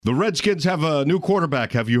The Redskins have a new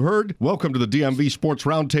quarterback, have you heard? Welcome to the DMV Sports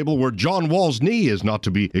Roundtable, where John Wall's knee is not to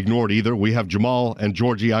be ignored either. We have Jamal and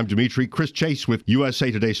Georgie. I'm Dimitri. Chris Chase with USA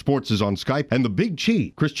Today Sports is on Skype. And the Big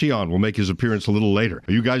Chi, Chris Chion, will make his appearance a little later.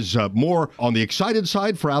 Are you guys more on the excited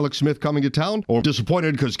side for Alex Smith coming to town, or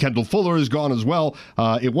disappointed because Kendall Fuller is gone as well?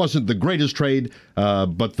 It wasn't the greatest trade,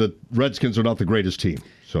 but the Redskins are not the greatest team.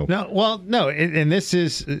 So No, and this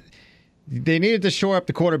is... They needed to shore up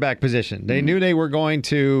the quarterback position. They knew they were going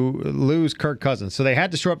to lose Kirk Cousins, so they had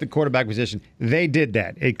to shore up the quarterback position. They did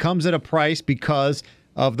that. It comes at a price because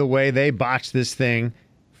of the way they botched this thing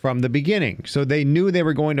from the beginning. So they knew they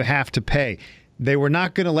were going to have to pay. They were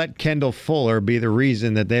not going to let Kendall Fuller be the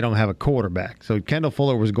reason that they don't have a quarterback. So Kendall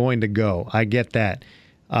Fuller was going to go. I get that.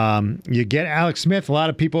 You get Alex Smith. A lot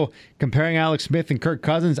of people comparing Alex Smith and Kirk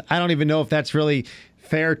Cousins. I don't even know if that's really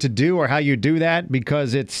fair to do or how you do that,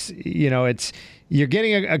 because you're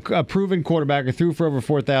getting a proven quarterback who threw for over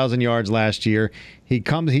 4,000 yards last year.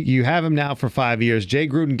 You have him now for 5 years. Jay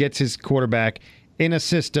Gruden gets his quarterback in a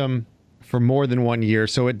system for more than 1 year,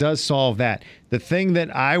 so it does solve that. The thing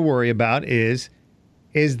that I worry about is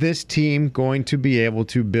this team going to be able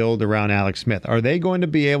to build around Alex Smith? Are they going to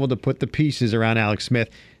be able to put the pieces around Alex Smith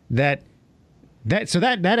that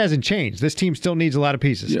hasn't changed? This team still needs a lot of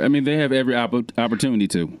pieces. Yeah, I mean, they have every opportunity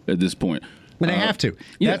to at this point. And they have to.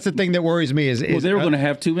 Yeah. That's the thing that worries me. They were going to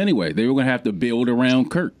have to anyway. They were going to have to build around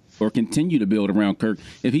Kirk, or continue to build around Kirk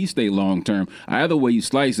if he stayed long term. Either way you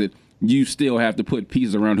slice it, you still have to put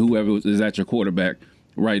pieces around whoever is at your quarterback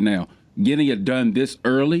right now. Getting it done this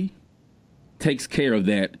early takes care of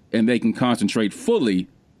that, and they can concentrate fully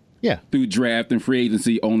through draft and free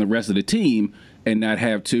agency on the rest of the team and not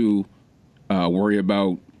have to worry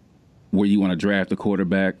about where you want to draft a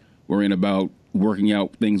quarterback, worrying about working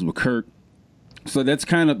out things with Kirk. So that's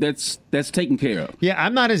taken care of. Yeah,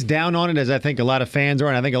 I'm not as down on it as I think a lot of fans are,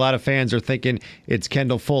 and I think a lot of fans are thinking it's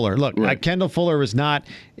Kendall Fuller. Look, Kendall Fuller is not.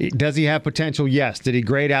 Does he have potential? Yes. Did he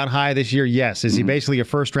grade out high this year? Yes. Is he basically a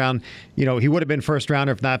first round? He would have been first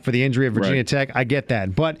rounder if not for the injury of Virginia Tech. I get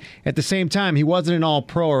that, but at the same time, he wasn't an All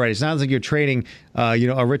Pro already. It sounds like you're trading,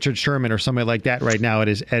 a Richard Sherman or somebody like that right now at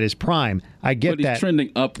his prime. I get that. But he's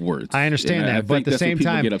trending upwards. I understand that, but at the same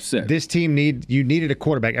time, this team needed a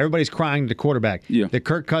quarterback. Everybody's crying to quarterback. Yeah. The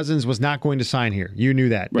Kirk Cousins was not going to sign here. You knew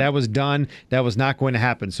that. Right. That was done. That was not going to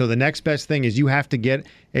happen. So the next best thing is you have to get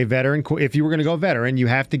a veteran. If you were going to go veteran, you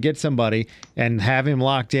have to get somebody and have him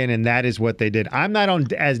locked in, and that is what they did. I'm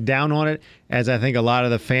not as down on it as I think a lot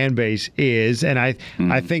of the fan base is, and I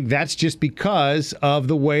think that's just because of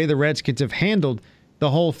the way the Redskins have handled the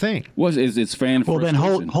whole thing. It's fan frustration.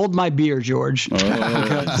 Well, then hold my beer, George.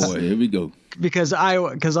 Oh, boy, here we go. Because I'll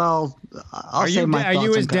say my thoughts. Are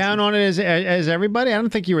you as on down on it as everybody? I don't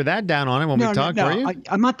think you were that down on it when we talked, were you?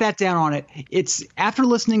 I'm not that down on it. It's after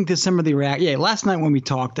listening to some of the last night when we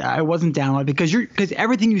talked, I wasn't down on it because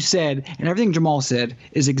everything you said and everything Jamal said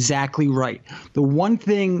is exactly right. The one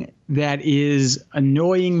thing that is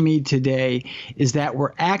annoying me today is that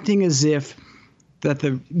we're acting as if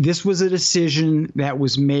this was a decision that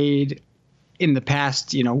was made in the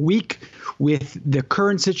past, week, with the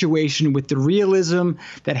current situation, with the realism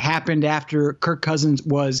that happened after Kirk Cousins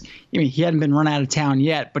he hadn't been run out of town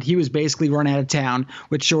yet, but he was basically run out of town,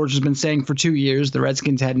 which George has been saying for 2 years. The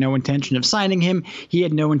Redskins had no intention of signing him. He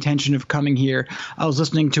had no intention of coming here. I was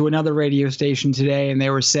listening to another radio station today, and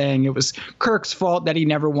they were saying it was Kirk's fault that he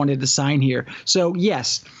never wanted to sign here. So,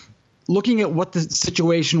 yes, looking at what the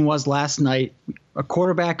situation was last night, a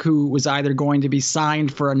quarterback who was either going to be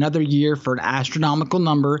signed for another year for an astronomical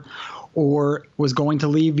number or was going to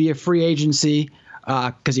leave via free agency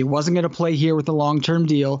because he wasn't going to play here with a long-term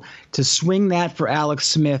deal, to swing that for Alex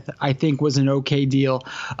Smith, I think was an okay deal.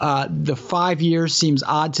 The 5 years seems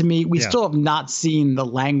odd to me. We still have not seen the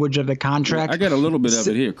language of the contract. I got a little bit of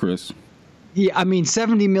it here, Chris. Yeah, I mean,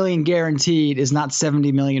 $70 million guaranteed is not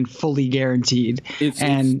 $70 million fully guaranteed. It's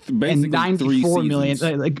basically $94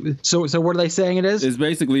 million. So what are they saying it is? It's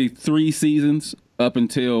basically 3 seasons up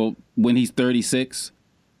until when he's 36,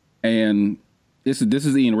 and this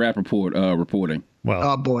is Ian Rappaport reporting. Well,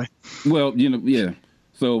 oh boy. Well, yeah.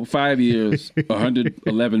 So 5 years,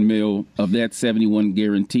 111 mil of that 71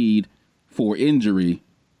 guaranteed for injury.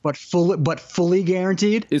 But fully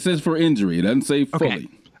guaranteed? It says for injury. It doesn't say fully.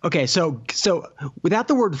 Okay, so without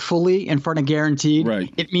the word fully in front of guaranteed,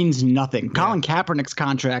 it means nothing. Colin Kaepernick's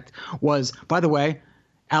contract was, by the way,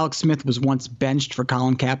 Alex Smith was once benched for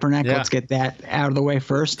Colin Kaepernick. Yeah. Let's get that out of the way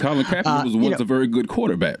first. Colin Kaepernick was once a very good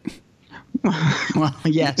quarterback. Well,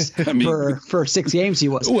 yes, for 6 games he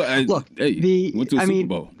was. Well, Look, went to a Super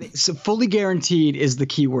Bowl. So fully guaranteed is the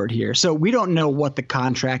key word here. So we don't know what the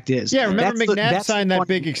contract is. Yeah, remember McNabb signed that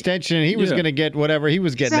big extension, and he was going to get whatever he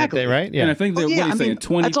was getting that day, right? Yeah, and I think they're saying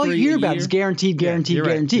 23. That's all you hear about is guaranteed. Guaranteed.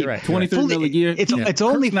 Right. 23 million a year. It's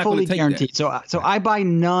only fully guaranteed. So I buy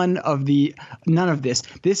none of this.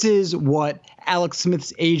 This is what Alex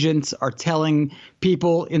Smith's agents are telling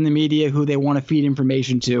people in the media who they want to feed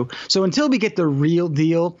information to. So until we get the real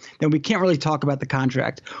deal, then we can't really talk about the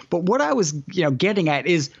contract. But what I was getting at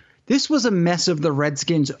is this was a mess of the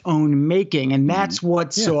Redskins' own making, and that's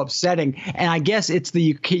what's so upsetting. And I guess it's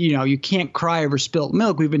you can't cry over spilt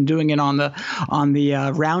milk. We've been doing it on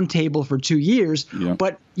the round table for 2 years,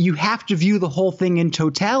 but you have to view the whole thing in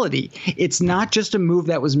totality. It's not just a move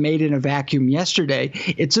that was made in a vacuum yesterday.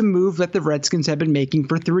 It's a move that the Redskins have been making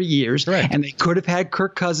for 3 years, and they could have had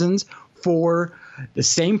Kirk Cousins for the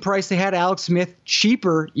same price they had Alex Smith,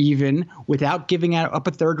 cheaper even, without giving up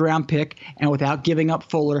a third-round pick and without giving up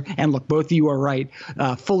Fuller. And look, both of you are right.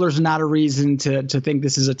 Fuller's not a reason to think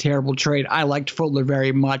this is a terrible trade. I liked Fuller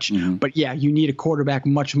very much. But, yeah, you need a quarterback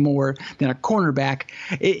much more than a cornerback.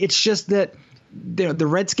 It's just that the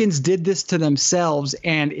Redskins did this to themselves,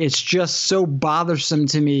 and it's just so bothersome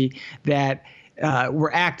to me that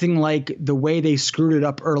we're acting like the way they screwed it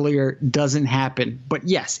up earlier doesn't happen. But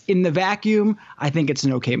yes, in the vacuum, I think it's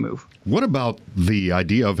an okay move. What about the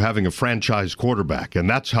idea of having a franchise quarterback, and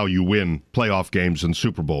that's how you win playoff games and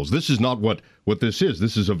Super Bowls? This is not what this is.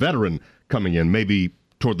 This is a veteran coming in, maybe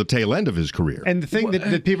toward the tail end of his career. And the thing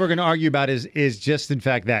that people are going to argue about is just, in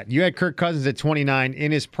fact, that. You had Kirk Cousins at 29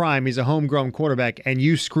 in his prime. He's a homegrown quarterback, and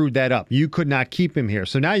you screwed that up. You could not keep him here.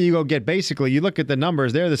 So now you go get, basically, you look at the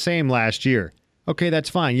numbers, they're the same last year. Okay, that's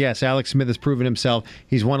fine. Yes, Alex Smith has proven himself.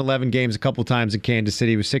 He's won 11 games a couple times in Kansas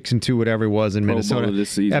City. He was 6-2, whatever he was in Minnesota. Pro Bowler this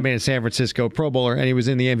season. In San Francisco, Pro Bowler, and he was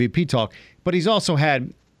in the MVP talk. But he's also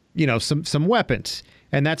had, some weapons,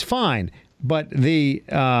 and that's fine. But the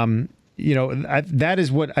that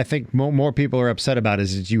is what I think more people are upset about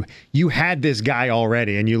is you had this guy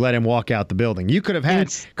already and you let him walk out the building. You could have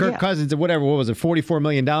had Kirk Cousins at whatever, what was it, $44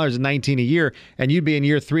 million and $19 a year, and you'd be in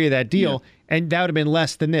year 3 of that deal, and that would have been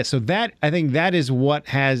less than this. So that, I think that is what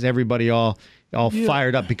has everybody all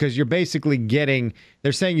fired up, because you're basically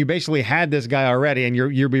they're saying you basically had this guy already, and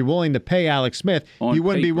you'd be willing to pay Alex Smith. You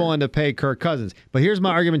wouldn't be willing to pay Kirk Cousins. But here's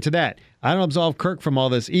my argument to that. I don't absolve Kirk from all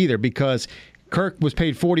this either, because Kirk was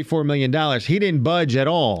paid $44 million. He didn't budge at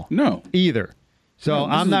all. No. Either. So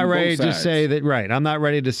I'm not ready to say that, I'm not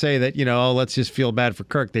ready to say that, let's just feel bad for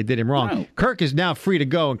Kirk. They did him wrong. No. Kirk is now free to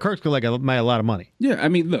go, and Kirk's going to make a lot of money. Yeah, I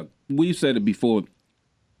mean, look, we've said it before.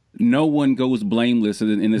 No one goes blameless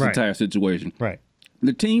in this entire situation. Right.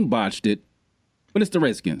 The team botched it, but it's the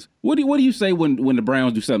Redskins. What do you say when the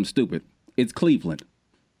Browns do something stupid? It's Cleveland.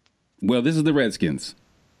 Well, this is the Redskins.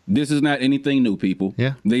 This is not anything new, people.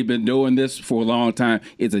 Yeah. They've been doing this for a long time.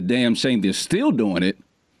 It's a damn shame they're still doing it,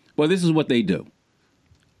 but this is what they do.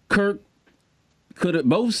 Kirk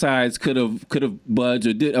both sides could have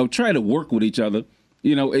budged or tried to work with each other.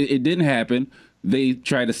 It didn't happen. They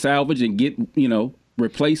tried to salvage and get,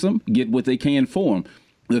 replace them, get what they can for them.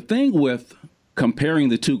 The thing with comparing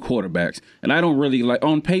the two quarterbacks, and I don't really like,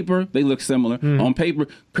 on paper, they look similar. On paper,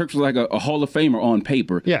 Kirk's like a Hall of Famer on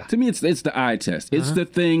paper. Yeah. To me, it's the eye test. It's the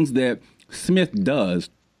things that Smith does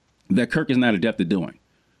that Kirk is not adept at doing.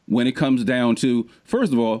 When it comes down to,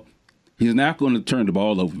 first of all, he's not going to turn the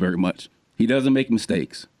ball over very much. He doesn't make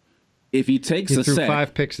mistakes. If he takes a sack. He threw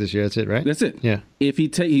 5 picks this year. That's it, right? That's it. Yeah. If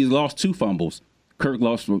he's lost 2 fumbles. Kirk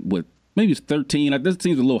lost, maybe it's 13. This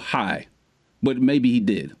seems a little high, but maybe he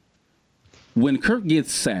did. When Kirk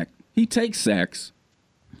gets sacked, he takes sacks.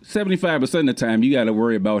 75% of the time, you got to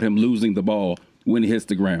worry about him losing the ball when he hits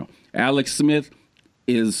the ground. Alex Smith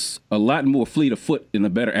is a lot more fleet of foot and a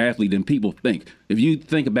better athlete than people think. If you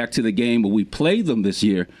think back to the game where we played them this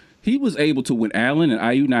year, he was able to, when Allen and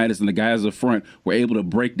Ioannidis and the guys up front were able to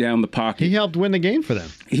break down the pocket. He helped win the game for them.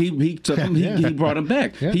 He took him. He brought him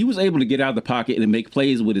back. Yeah. He was able to get out of the pocket and make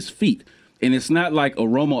plays with his feet. And it's not like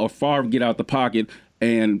Aroma or Favre get out the pocket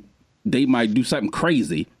and they might do something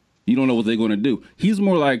crazy. You don't know what they're going to do. He's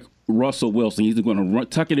more like Russell Wilson. He's going to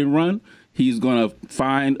tuck it and run. He's going to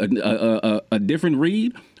find a different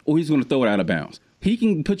read, or he's going to throw it out of bounds. He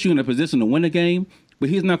can put you in a position to win a game, but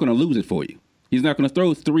he's not going to lose it for you. He's not going to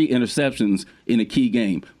throw 3 interceptions in a key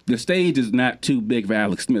game. The stage is not too big for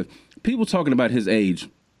Alex Smith. People talking about his age,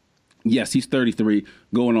 yes, he's 33,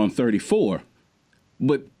 going on 34,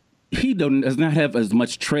 but he does not have as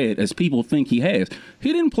much tread as people think he has.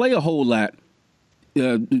 He didn't play a whole lot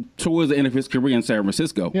towards the end of his career in San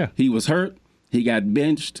Francisco. Yeah. He was hurt. He got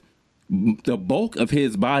benched. the bulk of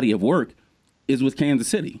his body of work is with Kansas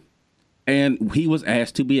City. And he was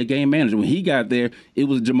asked to be a game manager. When he got there, it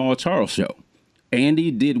was a Jamal Charles show.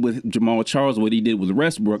 Andy did with Jamal Charles what he did with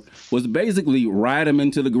Westbrook, was basically ride him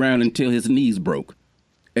into the ground until his knees broke.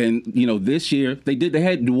 And, this year, they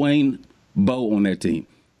had Dwayne Bowe on that team.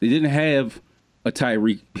 They didn't have a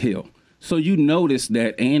Tyreek Hill. So you notice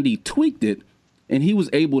that Andy tweaked it, and he was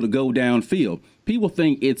able to go downfield. People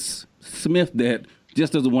think it's Smith that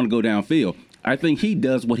just doesn't want to go downfield. I think he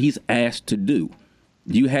does what he's asked to do.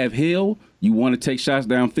 You have Hill, you want to take shots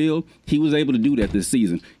downfield. He was able to do that this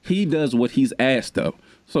season. He does what he's asked of.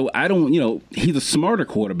 So I don't, he's a smarter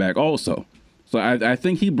quarterback also. So I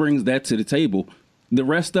think he brings that to the table. The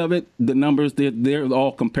rest of it, the numbers, they're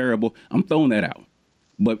all comparable. I'm throwing that out.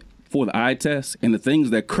 But for the eye test and the things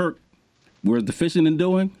that Kirk was deficient in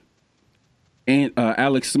doing, and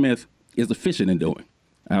Alex Smith is efficient in doing,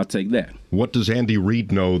 I'll take that. What does Andy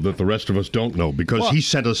Reid know that the rest of us don't know? Because he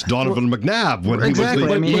sent us Donovan McNabb when exactly. he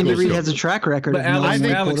was the Andy Reid has a track record but of Alex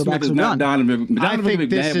Smith is not Donovan. Donovan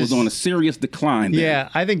McNabb was on a serious decline there. Yeah,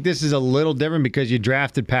 I think this is a little different because you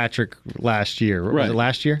drafted Patrick last year. Right. Was it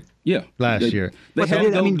last year? Yeah. Last year. They had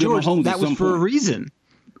to go George, Mahomes that at was some for a point. reason.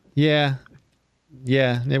 Yeah,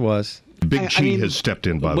 it was. Big Chi has stepped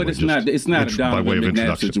in, by the way. But it's not a Donovan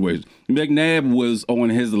McNabb situation. McNabb was on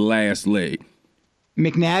his last leg.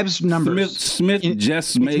 McNabb's numbers. Smith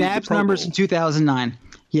just made McNabb's the Pro numbers Bowl. in 2009.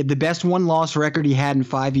 He had the best one-loss record he had in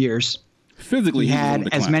 5 years. Physically, He he was on had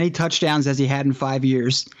decline. as many touchdowns as he had in 5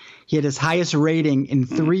 years. He had his highest rating in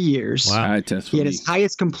 3 years. Eye test for He had me. his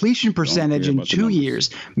highest completion percentage in about the 2 numbers. years.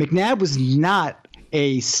 McNabb was not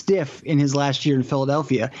a stiff in his last year in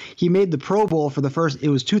Philadelphia. He made the Pro Bowl for the first. It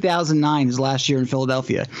was 2009, his last year in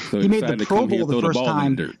Philadelphia. So he made decided the to Pro come here, Bowl the throw the first ball in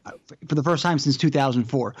time the dirt. for the first time since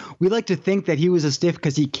 2004. We like to think that he was a stiff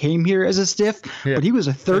because he came here as a stiff, but he was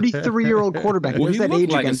a 33-year-old quarterback. Well, There's he that looked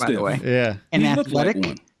age like a again, by stiff. the way. Yeah. An He looked like athletic,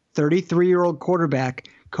 one. 33-year-old quarterback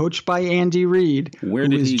coached by Andy Reid, Where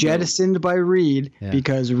who did was he go? jettisoned by Reid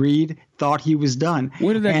because Reid thought he was done.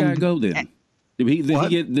 Where did that And- guy go then?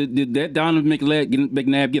 Did that Donovan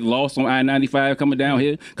McNabb get lost on I-95 coming down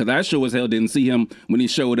here? Because I sure as hell didn't see him when he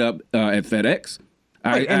showed up at FedEx.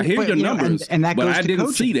 Right, I hear but, your you know, numbers, and that but goes I to didn't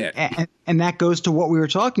coaching. see that. And that goes to what we were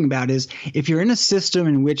talking about is if you're in a system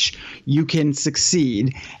in which you can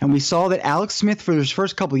succeed, and we saw that Alex Smith for his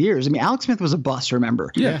first couple of years, I mean, Alex Smith was a bust,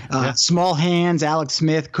 remember? Yeah. Small hands, Alex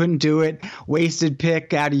Smith couldn't do it, wasted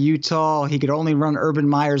pick out of Utah. He could only run Urban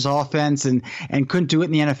Meyer's offense and couldn't do it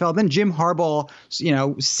in the NFL. Then Jim Harbaugh,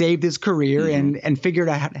 saved his career and figured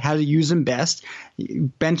out how to use him best.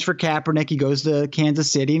 Bench for Kaepernick, he goes to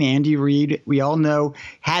Kansas City, and Andy Reid, we all know,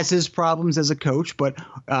 has his problems as a coach, but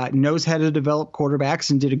knows how to develop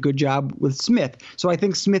quarterbacks and did a good job with Smith. So I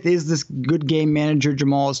think Smith is this good game manager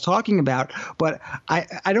Jamal is talking about, but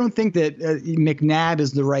I don't think that McNabb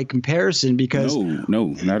is the right comparison because No,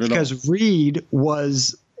 not at all. because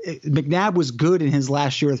McNabb was good in his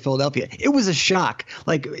last year with Philadelphia. It was a shock.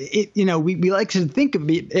 We like to think of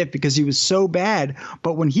it because he was so bad,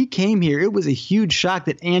 but when he came here, it was a huge shock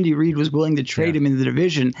that Andy Reid was willing to trade him in the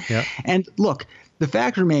division. Yeah. And look, the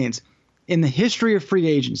fact remains, in the history of free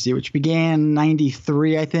agency, which began in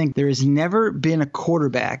 93, I think, there has never been a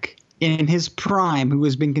quarterback in his prime who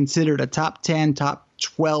has been considered a top 10, top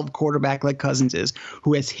 12 quarterback like Cousins is,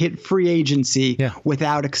 who has hit free agency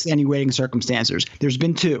without extenuating circumstances. There's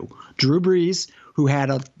been two. Drew Brees, who had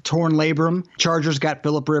a torn labrum. Chargers got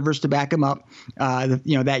Phillip Rivers to back him up,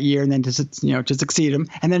 that year, and then to succeed him.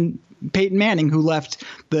 And then Peyton Manning, who left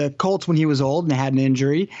the Colts when he was old and had an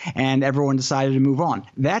injury, and everyone decided to move on.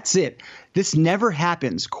 That's it. This never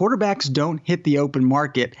happens. Quarterbacks don't hit the open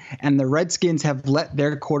market, and the Redskins have let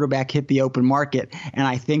their quarterback hit the open market. And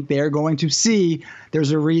I think they're going to see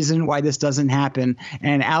there's a reason why this doesn't happen.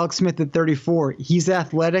 And Alex Smith at 34, he's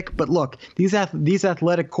athletic, but look, these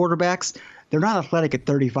athletic quarterbacks, they're not athletic at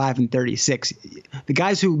 35 and 36. The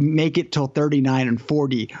guys who make it till 39 and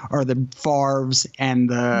 40 are the Favres and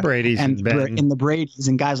the Brady's and the Brady's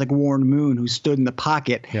and guys like Warren Moon who stood in the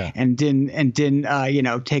pocket and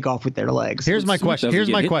didn't take off with their legs. Here's my question. Here's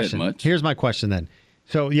my question then.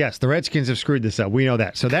 So yes, the Redskins have screwed this up. We know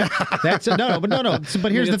that. So that's no.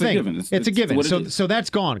 But here's the thing. It's a given. So that's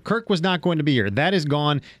gone. Kirk was not going to be here. That is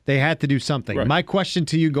gone. They had to do something. Right. My question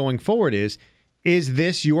to you going forward is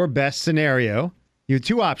this your best scenario? You have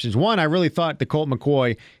two options. One, I really thought the Colt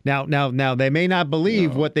McCoy. Now they may not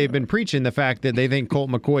believe what they've been preaching, the fact that they think Colt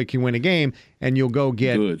McCoy can win a game, and you'll go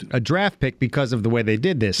get a draft pick because of the way they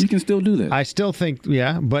did this. You can still do that. I still think,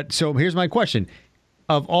 but so here's my question.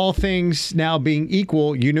 of all things now being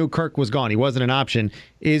equal, you knew Kirk was gone. He wasn't an option.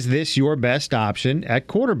 Is this your best option at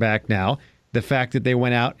quarterback now? The fact that they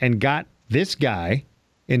went out and got this guy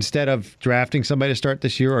instead of drafting somebody to start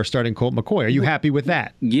this year or starting Colt McCoy. Are you happy with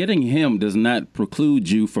that? Getting him does not preclude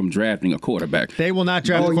you from drafting a quarterback. They will not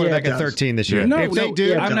draft a quarterback at 13 this year. No, if they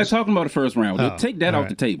do, I'm not talking about the first round. Take that off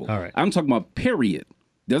the table. All right. I'm talking about period.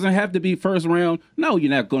 Doesn't have to be first round. No, you're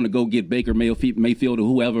not going to go get Baker Mayfield or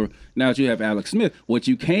whoever. Now that you have Alex Smith, what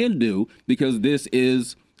you can do, because this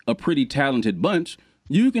is a pretty talented bunch,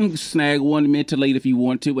 you can snag one mid to late if you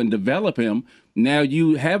want to and develop him. Now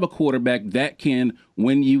you have a quarterback that can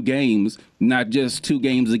win you games, not just 2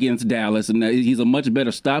 games against Dallas. And he's a much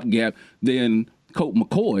better stopgap than Colt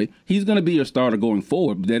McCoy. He's going to be your starter going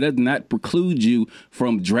forward. That does not preclude you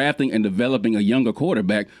from drafting and developing a younger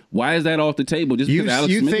quarterback. Why is that off the table? Just because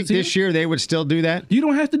Alex Smith think is here? this year they would still do that? You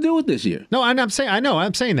don't have to do it this year. No, I'm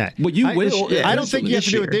saying that. But you will. I don't think you have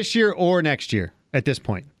to do it this year or next year at this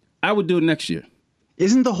point. I would do it next year.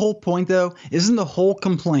 Isn't the whole point, though, isn't the whole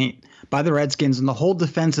complaint by the Redskins and the whole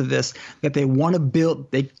defense of this that they want to build,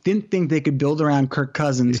 they didn't think they could build around Kirk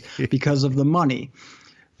Cousins because of the money.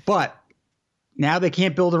 But now they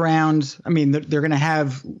can't build around, I mean, they're going to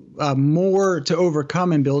have more to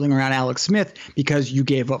overcome in building around Alex Smith because you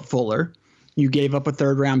gave up Fuller. You gave up a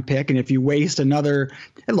 3rd-round pick, and if you waste another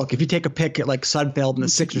 – and look, if you take a pick at like Sudfeld in the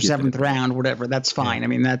 6th or 7th round, whatever, that's fine. I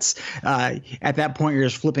mean, that's at that point you're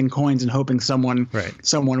just flipping coins and hoping someone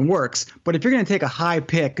works. But if you're going to take a high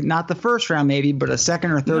pick, not the 1st round maybe, but a 2nd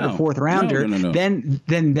or 3rd or 4th rounder,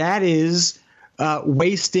 then that is –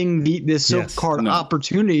 wasting this so-called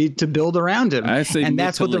opportunity to build around him. And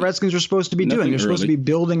that's what the Redskins are supposed to be doing. They're supposed to be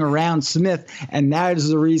building around Smith, and that is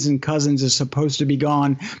the reason Cousins is supposed to be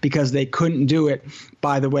gone, because they couldn't do it,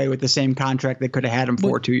 by the way, with the same contract they could have had him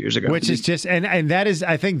for 2 years ago. Which is just, and that is,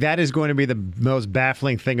 I think that is going to be the most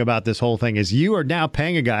baffling thing about this whole thing is you are now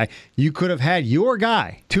paying a guy. You could have had your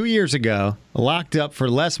guy 2 years ago locked up for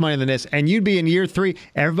less money than this, and you'd be in year 3.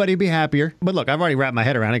 Everybody would be happier. But look, I've already wrapped my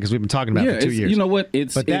head around it because we've been talking about it for 2 years. You know what?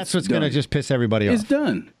 But that's what's going to just piss everybody off. It's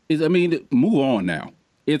done. Move on now.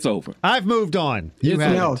 It's over. I've moved on. You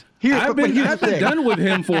haven't. I've been done with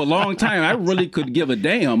him for a long time. I really could give a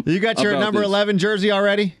damn. You got your number 11 jersey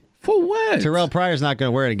already? For what? Terrell Pryor's not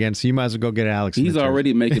going to wear it again, so you might as well go get Alex Smith. He's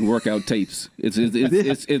already making workout tapes. It's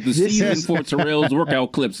the season for Terrell's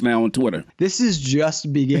workout clips now on Twitter. This is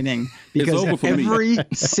just beginning, because every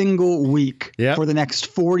single week for the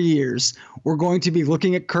next 4 years, we're going to be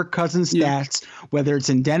looking at Kirk Cousins' stats, whether it's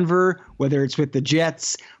in Denver, whether it's with the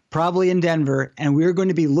Jets, probably in Denver, and we're going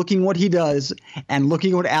to be looking what he does and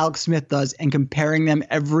looking what Alex Smith does and comparing them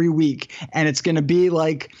every week. And it's going to be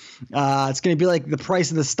like the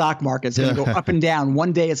price of the stock market. It's going to go up and down.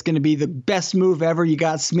 One day it's going to be the best move ever. You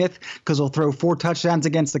got Smith because he'll throw 4 touchdowns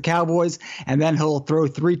against the Cowboys, and then he'll throw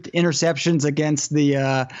 3 interceptions against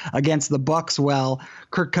the Bucks. Well,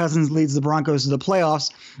 Kirk Cousins leads the Broncos to the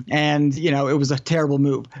playoffs, and it was a terrible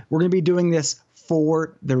move. We're going to be doing this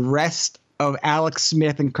for the rest of Alex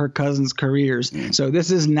Smith and Kirk Cousins' careers. So this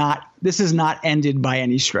is not ended by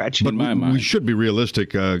any stretch. But we should be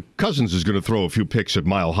realistic. Cousins is going to throw a few picks at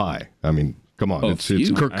Mile High. I mean, come on, it's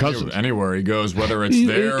Kirk Cousins. Anywhere he goes, whether it's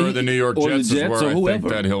there or the New York Jets, is where I think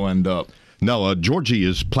that he'll end up. Now, Georgie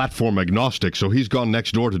is platform agnostic, so he's gone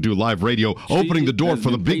next door to do live radio, opening the door for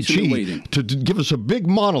the Big G to give us a big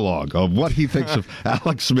monologue of what he thinks of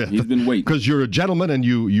Alex Smith. He's been waiting. Because you're a gentleman and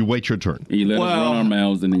you wait your turn. He let us run our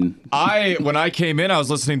mouths. When I came in, I was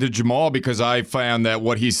listening to Jamal because I found that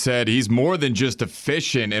what he said, he's more than just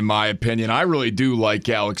efficient, in my opinion. I really do like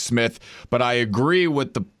Alex Smith, but I agree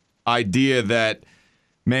with the idea that,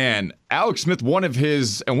 man, Alex Smith, one of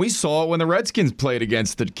his, and we saw it when the Redskins played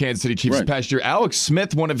against the Kansas City Chiefs past year, Alex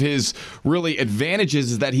Smith, one of his really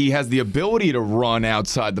advantages is that he has the ability to run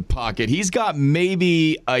outside the pocket. He's got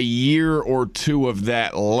maybe a year or 2 of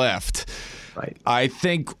that left. Right. I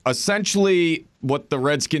think essentially what the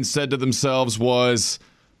Redskins said to themselves was,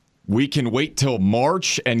 we can wait till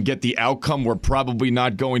March and get the outcome we're probably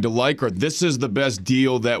not going to like, or this is the best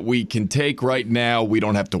deal that we can take right now. We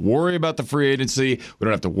don't have to worry about the free agency. We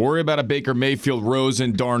don't have to worry about a Baker Mayfield,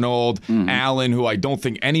 Rosen, Darnold, Allen, who I don't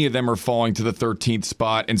think any of them are falling to the 13th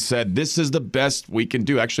spot, and said this is the best we can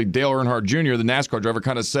do. Actually, Dale Earnhardt Jr., the NASCAR driver,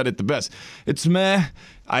 kind of said it the best. It's meh.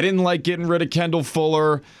 I didn't like getting rid of Kendall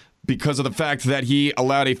Fuller because of the fact that he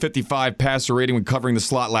allowed a 55 passer rating when covering the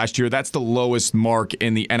slot last year. That's the lowest mark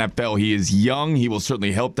in the NFL. He is young. He will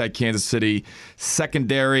certainly help that Kansas City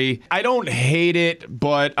secondary. I don't hate it,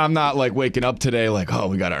 but I'm not like waking up today like, oh,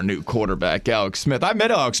 we got our new quarterback, Alex Smith. I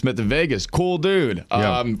met Alex Smith in Vegas. Cool dude.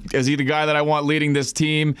 Yeah. Is he the guy that I want leading this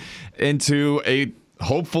team into a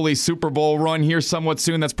hopefully Super Bowl run here somewhat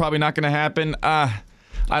soon. That's probably not going to happen. I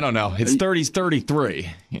don't know. It's 33.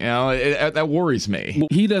 You know, that worries me.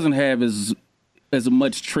 He doesn't have as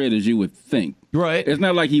much tread as you would think. Right. It's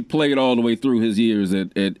not like he played all the way through his years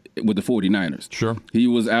with the 49ers. Sure. He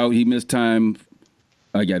was out. He missed time.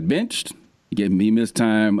 Got benched. He missed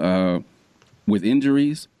time with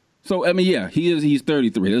injuries. So, I mean, yeah, he's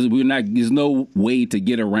 33. There's no way to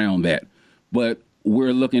get around that. But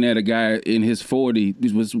we're looking at a guy in his 40.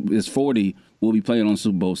 His 40 will be playing on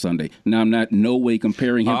Super Bowl Sunday. Now, I'm not no way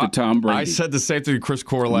comparing him to Tom Brady. I said the same thing to Chris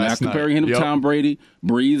Core last night. Not comparing him to Tom Brady.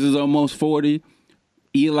 Breeze is almost 40.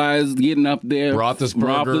 Eli's getting up there.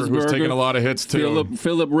 Roethlisberger, who's taking a lot of hits, too.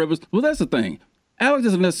 Phillip Rivers. Well, that's the thing. Alex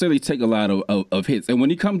doesn't necessarily take a lot of hits. And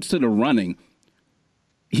when he comes to the running,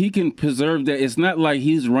 he can preserve that. It's not like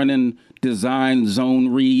he's running design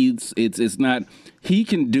zone reads. It's not. He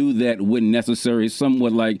can do that when necessary,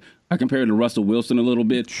 somewhat like I compare it to Russell Wilson a little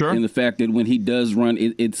bit. Sure. In the fact that when he does run,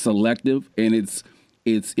 it's selective, and it's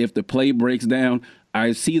if the play breaks down,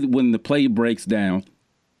 I see that when the play breaks down,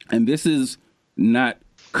 and this is not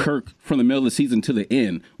Kirk from the middle of the season to the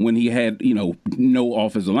end when he had, no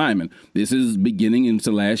offensive lineman. This is beginning into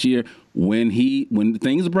last year when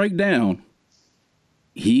things break down,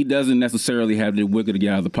 he doesn't necessarily have the wiggle to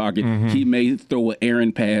get out of the pocket. Mm-hmm. He may throw an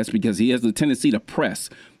errant pass because he has the tendency to press.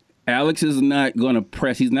 Alex is not going to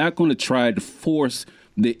press. He's not going to try to force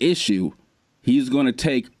the issue. He's going to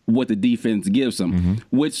take what the defense gives him,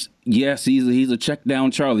 which, yes, he's a check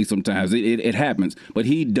down Charlie sometimes. It happens. But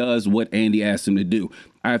he does what Andy asked him to do.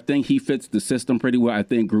 I think he fits the system pretty well. I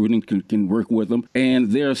think Gruden can work with him.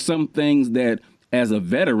 And there are some things that, as a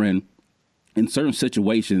veteran, in certain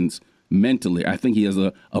situations, mentally, I think he has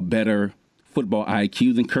a better football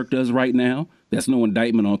IQ than Kirk does right now. That's no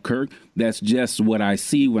indictment on Kirk. That's just what I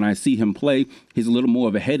see when I see him play. He's a little more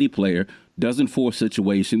of a heady player, doesn't force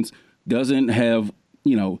situations, doesn't have,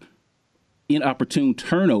 inopportune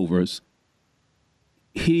turnovers.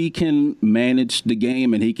 He can manage the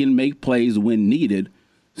game and he can make plays when needed.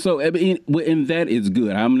 So, and that is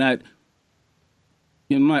good. I'm not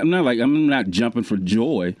jumping for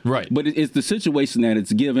joy. Right. But it's the situation that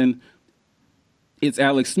it's given. It's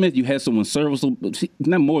Alex Smith. You had someone serviceable,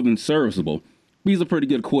 not more than serviceable. He's a pretty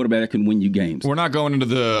good quarterback that can win you games. We're not going into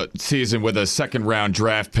the season with a second-round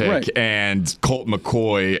draft pick and Colt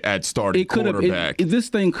McCoy at starting quarterback. This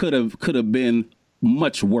thing could have been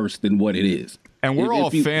much worse than what it is. And we're all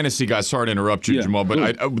fantasy guys. Sorry to interrupt you, Jamal,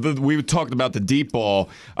 but we talked about the deep ball.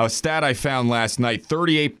 A stat I found last night,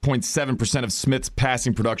 38.7% of Smith's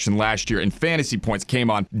passing production last year in fantasy points came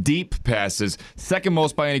on deep passes, second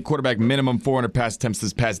most by any quarterback, minimum 400 pass attempts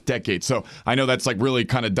this past decade. So I know that's like really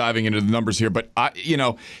kind of diving into the numbers here, but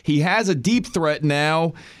he has a deep threat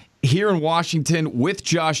now. Here in Washington with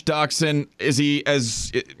Josh Doxson, is he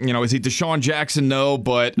Deshaun Jackson? No,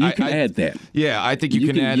 but you can add that. Yeah, I think you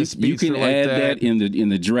can add a speedster like that. You can add that in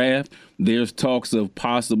the draft. There's talks of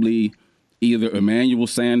possibly either Emmanuel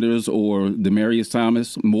Sanders or Demaryius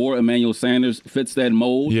Thomas. More Emmanuel Sanders fits that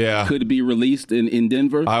mold. Yeah. Could be released in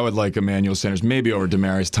Denver. I would like Emmanuel Sanders, maybe over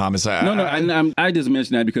Demaryius Thomas. I just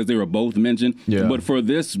mentioned that because they were both mentioned. Yeah. But for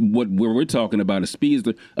this, where we're talking about a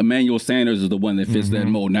speedster, Emmanuel Sanders is the one that fits that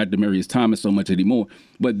mold, not Demaryius Thomas so much anymore.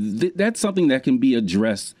 But that's something that can be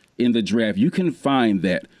addressed in the draft. You can find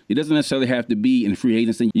that. It doesn't necessarily have to be in free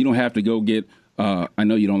agency. You don't have to go get, I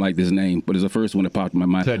know you don't like this name, but it's the first one that popped in my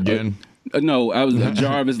mind. Ted Ginn. No, I was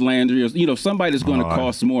Jarvis Landry. Somebody that's going to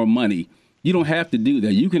cost more money. You don't have to do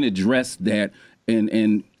that. You can address that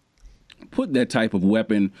and put that type of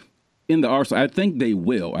weapon in the arsenal. I think they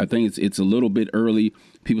will. I think it's a little bit early.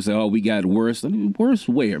 People say, "Oh, we got worse." I mean, worse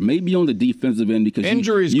where? Maybe on the defensive end because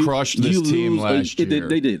injuries crushed this team last year.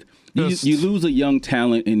 They did. You lose a young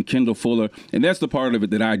talent in Kendall Fuller, and that's the part of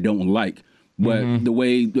it that I don't like. But the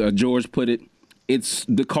way George put it. It's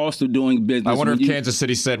the cost of doing business. I wonder if Kansas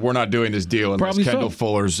City said, we're not doing this deal unless Kendall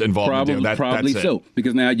Fuller's involved in the deal. Probably that's so. it.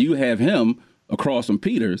 Because now you have him across from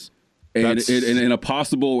Peters and a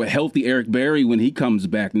possible healthy Eric Berry when he comes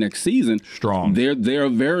back next season. Strong.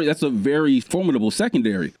 That's a very formidable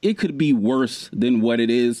secondary. It could be worse than what it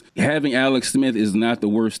is. Having Alex Smith is not the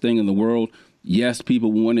worst thing in the world. Yes,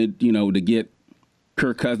 people wanted, to get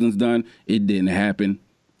Kirk Cousins done. It didn't happen.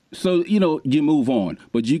 So, you move on,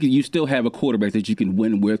 but you still have a quarterback that you can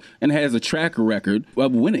win with and has a track record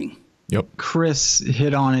of winning. Yep. Chris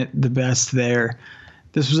hit on it the best there.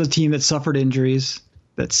 This was a team that suffered injuries,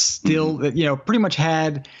 that still, pretty much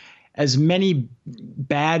had as many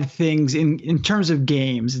bad things in terms of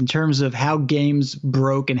games, in terms of how games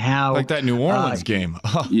broke and how like that New Orleans game.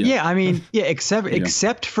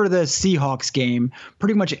 Except for the Seahawks game,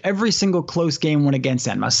 pretty much every single close game went against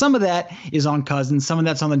them. Now, some of that is on Cousins, some of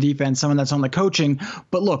that's on the defense, some of that's on the coaching.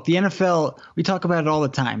 But look, the NFL, we talk about it all the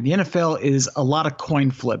time. The NFL is a lot of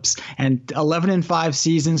coin flips, and 11-5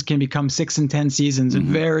 seasons can become 6-10 seasons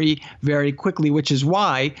very, very quickly, which is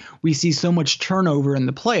why we see so much turnover in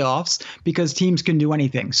the playoffs, because teams can do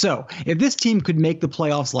anything. So if this team could make the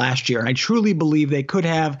playoffs last year, and I truly believe they could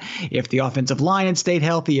have, if the offensive line had stayed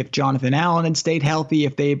healthy, if Jonathan Allen had stayed healthy,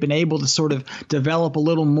 if they had been able to sort of develop a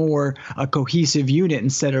little more a cohesive unit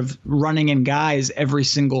instead of running in guys every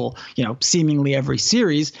single, seemingly every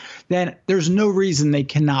series, then there's no reason they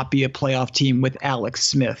cannot be a playoff team with Alex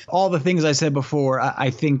Smith. All the things I said before, I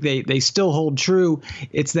think they still hold true.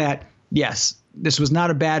 It's that, yes, this was not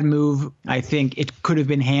a bad move. I think it could have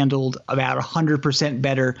been handled about 100%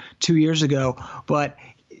 better 2 years ago, but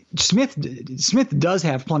Smith does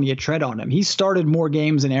have plenty of tread on him. He started more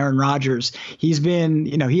games than Aaron Rodgers. He's been,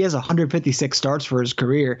 he has 156 starts for his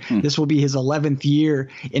career. This will be his 11th year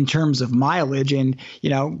in terms of mileage. And,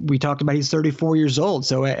 we talked about he's 34 years old.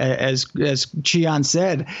 So as Cheon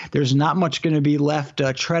said, there's not much going to be left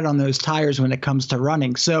tread on those tires when it comes to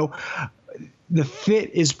running. So the fit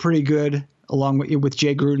is pretty good, along with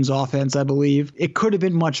Jay Gruden's offense, I believe. It could have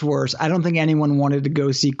been much worse. I don't think anyone wanted to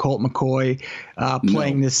go see Colt McCoy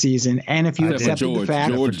playing this season. And if you accepted the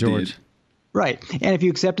fact, George. Right. And if you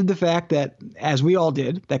accepted the fact that, as we all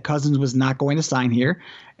did, that Cousins was not going to sign here,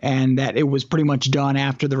 and that it was pretty much done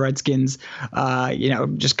after the Redskins,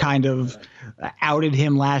 just kind of outed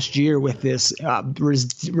him last year with this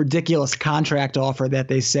ridiculous contract offer that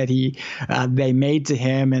they said they made to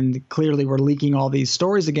him, and clearly were leaking all these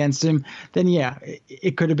stories against him, then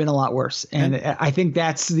it could have been a lot worse. And I think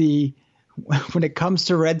that's when it comes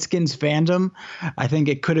to Redskins fandom, I think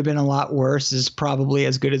it could have been a lot worse is probably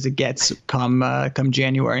as good as it gets come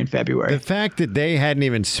January and February. The fact that they hadn't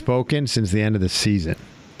even spoken since the end of the season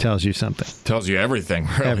tells you something. Tells you everything,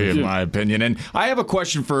 really, in my opinion. And I have a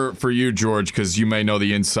question for you, George, because you may know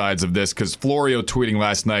the insides of this, because Florio tweeting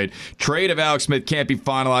last night, trade of Alex Smith can't be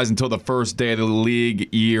finalized until the first day of the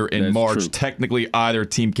league year in March. True. Technically, either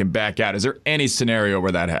team can back out. Is there any scenario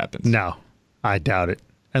where that happens? No, I doubt it.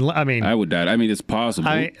 And I would doubt it. I mean, it's possible.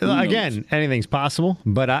 Again, anything's possible,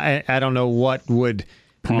 but I don't know what would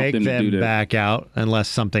make them back out unless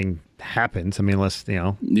something happens. I mean, unless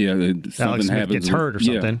Alex Smith gets hurt or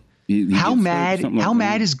something. How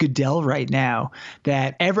mad is Goodell right now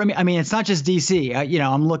that it's not just DC.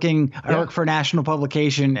 I'm looking, I work for a national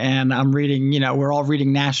publication, and I'm reading, we're all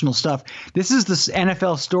reading national stuff. This is the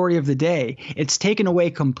NFL story of the day. It's taken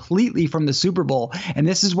away completely from the Super Bowl. And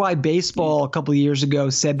this is why baseball a couple of years ago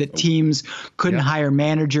said that teams couldn't hire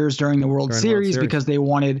managers during the World Series because they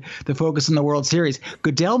wanted the focus on the World Series.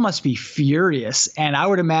 Goodell must be furious. And I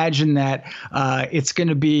would imagine that there's going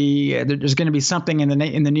to be something in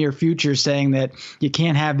the near future saying that you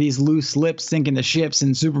can't have these loose lips sinking the ships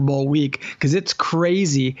in Super Bowl week, because it's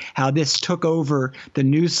crazy how this took over the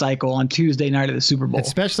news cycle on Tuesday night of the Super Bowl.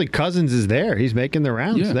 Especially Cousins is there. He's making the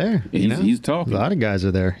rounds there. He's talking. A lot of guys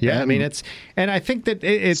are there. Yeah, and I think that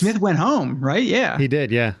Smith went home, right? Yeah. He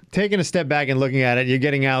did, yeah. Taking a step back and looking at it, you're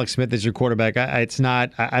getting Alex Smith as your quarterback. It's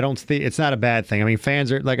not a bad thing. I mean,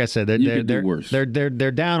 fans are, like I said,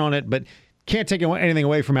 they're down on it, but can't take anything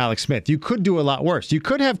away from Alex Smith. You could do a lot worse. You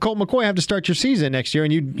could have Colt McCoy have to start your season next year,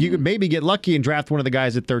 and you could maybe get lucky and draft one of the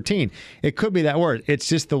guys at 13. It could be that worse. It's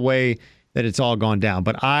just the way that it's all gone down.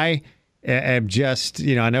 But I am just,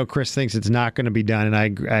 I know Chris thinks it's not going to be done, and I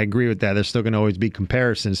agree with that. There's still going to always be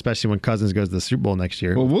comparisons, especially when Cousins goes to the Super Bowl next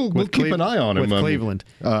year. Well, we'll keep an eye on him. With Cleveland.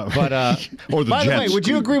 Or the by Jets. the way, would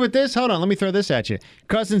you agree with this? Hold on, let me throw this at you.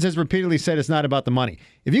 Cousins has repeatedly said it's not about the money.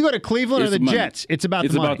 If you go to Cleveland or the Jets, it's about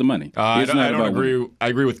the money. It's about the money. I don't agree. I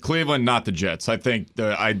agree with Cleveland, not the Jets. I think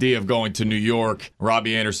the idea of going to New York,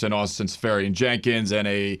 Robbie Anderson, Austin Seferian Jenkins, and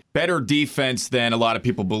a better defense than a lot of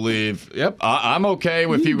people believe. Yep, I'm okay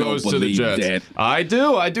if he goes to the Jets. That. I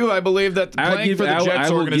do. I believe that playing for the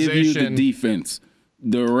Jets organization. I will give you the defense.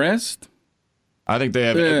 The rest, I think they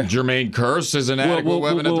have Jermaine Kearse as an adequate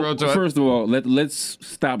weapon to throw to. First of all, let's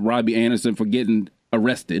stop Robbie Anderson from getting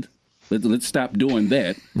arrested. Let's stop doing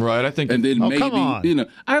that. Right, I think. And then maybe, come on.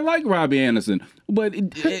 I like Robbie Anderson, but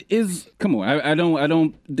it is, come on, I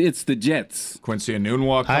don't, it's the Jets. Quincy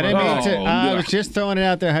Enunwa. I didn't mean to. I was just throwing it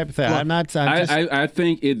out there hypothetically. Well, I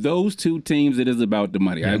think those two teams, it is about the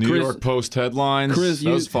money. New York Post headlines. Chris, that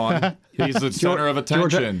was fun. He's the center of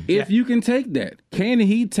attention. If you can take that, can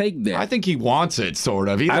he take that? I think he wants it, sort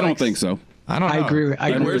of. I don't think so. I don't know. I agree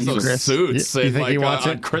He wears with you, those Chris. suits You think he wants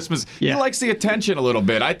on it? Christmas. Yeah. He likes the attention a little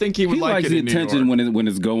bit. I think he would He like likes it the in New attention York. when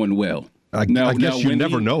it's going well. I guess you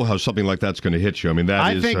never know how something like that's going to hit you. I mean,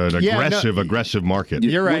 that is an aggressive market.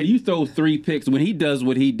 You're right. When you throw 3 picks, when he does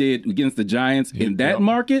what he did against the Giants in that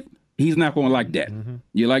market, he's not going to like that. Mm-hmm.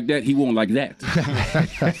 You like that? He won't like that.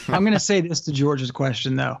 I'm going to say this to George's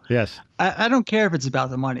question, though. Yes. I don't care if it's about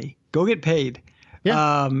the money. Go get paid.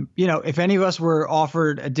 Yeah. If any of us were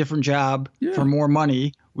offered a different job for more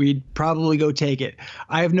money, we'd probably go take it.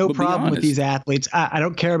 I have no problem with these athletes. I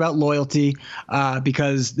don't care about loyalty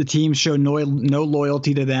because the teams show no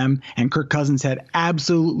loyalty to them, and Kirk Cousins had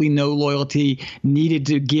absolutely no loyalty needed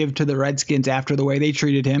to give to the Redskins after the way they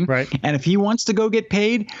treated him. Right. And if he wants to go get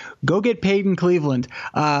paid in Cleveland.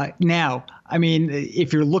 Now, I mean,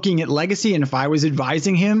 if you're looking at legacy, and if I was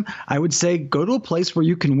advising him, I would say go to a place where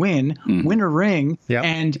you can win a ring,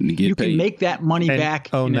 and you can make that money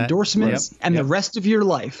back in endorsements and the rest of your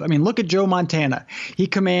life. I mean, look at Joe Montana. He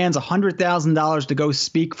commands $100,000 to go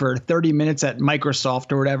speak for 30 minutes at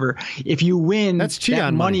Microsoft or whatever. If you win, that's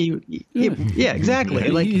that money. Yeah, exactly.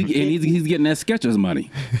 And he's getting that Skechers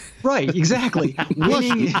money. Right, exactly.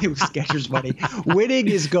 Winning Skechers money. Winning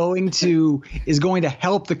is going to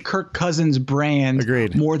help the Kirk Cousins brand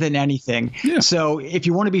more than anything. Yeah. So if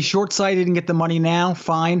you want to be short-sighted and get the money now,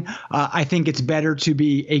 fine. I think it's better to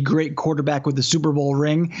be a great quarterback with the Super Bowl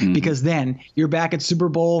ring because then you're back at Super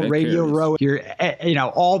Bowl Radio Row. You're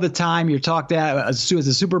all the time. You're talked at as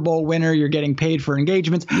a Super Bowl winner. You're getting paid for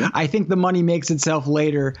engagements. Yeah. I think the money makes itself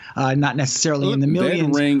later, not necessarily in the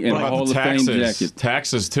millions. That ring and Hall of Fame jacket.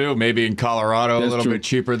 Taxes too. Maybe in Colorado a little bit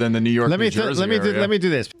cheaper than the New York. New Jersey let me do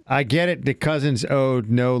this. I get it. The Cousins owed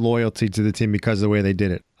no loyalty to the team because of the way they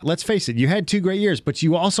did it. Let's face it, you had 2 great years, but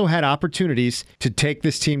you also had opportunities to take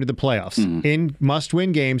this team to the playoffs in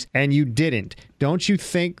must-win games, and you didn't. Don't you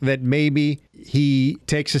think that maybe he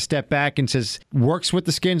takes a step back and works with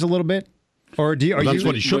the Skins a little bit? Or that's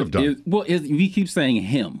what he should have done. We keep saying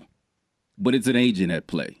him, but it's an agent at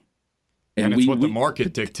play. And it's what the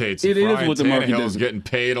market dictates. It is what the market is getting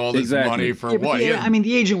paid all this money for what? I mean,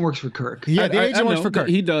 the agent works for Kirk. Yeah, the agent works for Kirk.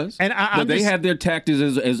 He does. But they have their tactics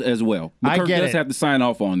as well. Kirk does have to sign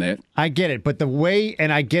off on that. I get it. But the way,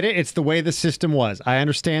 and I get it, it's the way the system was. I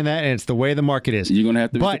understand that, and it's the way the market is. You're going to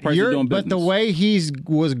have to be the price of doing business. But the way he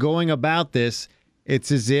was going about this, it's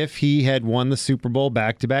as if he had won the Super Bowl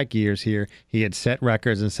back-to-back years here. He had set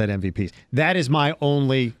records and set MVPs. That is my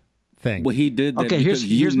only thing. Well, he did that because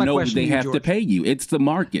here's my question they have to pay you. It's the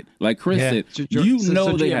market. Like Chris said,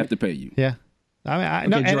 they have to pay you. Yeah. I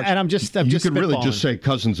mean, and I'm just you could really just say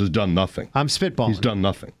Cousins has done nothing. I'm spitballing. He's done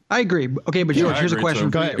nothing. I agree. Okay, but George, here's a question.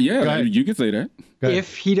 Go ahead. Yeah, you can say that.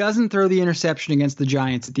 If he doesn't throw the interception against the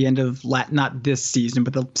Giants at the end of not this season,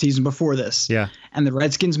 but the season before this, and the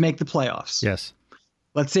Redskins make the playoffs, yes.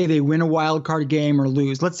 Let's say they win a wild card game or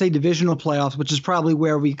lose. Let's say divisional playoffs, which is probably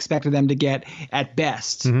where we expected them to get at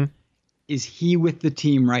best. Mm-hmm. Is he with the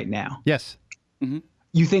team right now? Yes. Mm-hmm.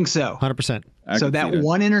 You think so? 100%. So that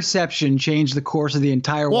one interception changed the course of the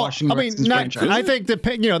entire Washington Redskins franchise. I think the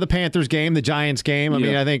Panthers game, the Giants game. I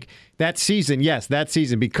mean, I think that season,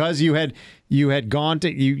 because you had gone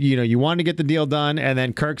to you wanted to get the deal done, and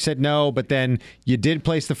then Kirk said no, but then you did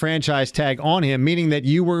place the franchise tag on him, meaning that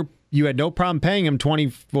you had no problem paying him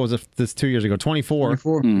 20. What was it? This 2 years ago, 24.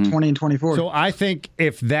 20 and 24. So I think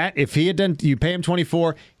if he had done, you pay him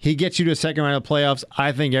 24, he gets you to a second round of playoffs.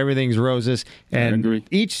 I think everything's roses. And I agree.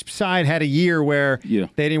 Each side had a year where they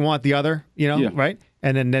didn't want the other, right?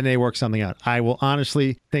 And then they worked something out. I will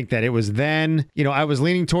honestly think that it was then. I was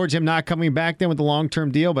leaning towards him not coming back then with the long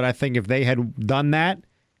term deal, but I think if they had done that,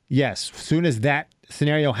 yes, as soon as that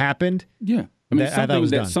scenario happened, I mean,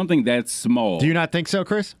 something that's small. Do you not think so,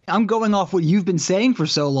 Chris? I'm going off what you've been saying for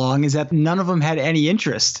so long, is that none of them had any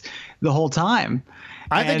interest the whole time.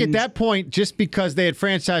 I think at that point, just because they had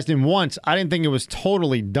franchised him once, I didn't think it was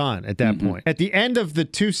totally done at that point. At the end of the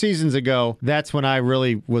 2 seasons ago, that's when I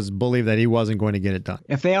really believed that he wasn't going to get it done.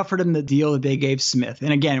 If they offered him the deal that they gave Smith,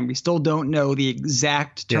 and again, we still don't know the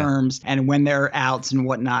exact terms and when they're outs and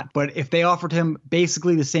whatnot, but if they offered him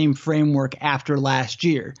basically the same framework after last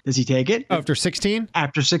year, does he take it? After 16?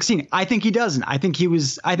 After 16. I think he doesn't. I think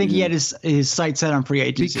he had his sights set on free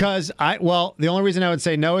agency. Because the only reason I would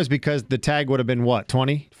say no is because the tag would have been what,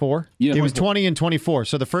 24? Yeah. He was 20 and 24.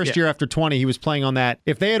 So the first year after 20, he was playing on that.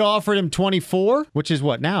 If they had offered him 24, which is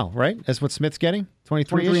what now, right? That's what Smith's getting?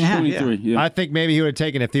 23 and a half. 23, yeah. I think maybe he would have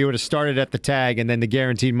taken it if he would have started at the tag and then the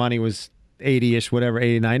guaranteed money was 80-ish, whatever,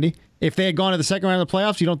 80, 90. If they had gone to the second round of the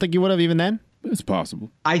playoffs, you don't think he would have even then? It's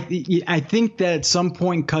possible. I think that at some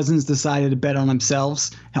point Cousins decided to bet on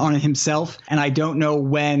himself, and I don't know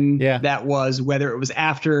when that was. Whether it was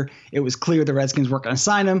after it was clear the Redskins weren't going to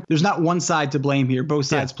sign him. There's not one side to blame here. Both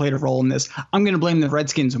sides played a role in this. I'm going to blame the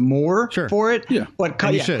Redskins more for it. Yeah, but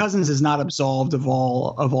Cousins is not absolved of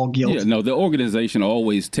all guilt. Yeah, no, the organization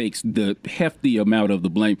always takes the hefty amount of the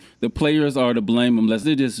blame. The players are to blame unless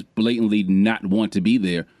they just blatantly not want to be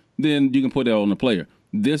there. Then you can put it on the player.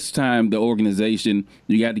 This time, the organization,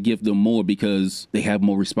 you got to give them more because they have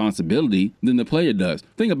more responsibility than the player does. The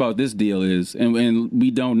thing about this deal is, and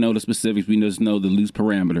we don't know the specifics, we just know the loose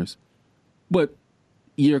parameters, but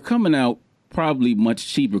you're coming out probably much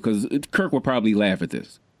cheaper because Kirk will probably laugh at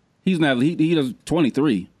this. He does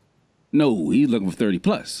 23. No, he's looking for 30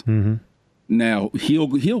 plus. Mm-hmm. Now,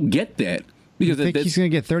 he'll get that. Because you think he's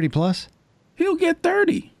going to get 30 plus? He'll get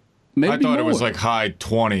 30. Maybe I thought more. It was like high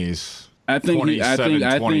 20s. I think he'd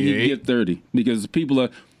get 30 because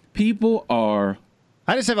people are.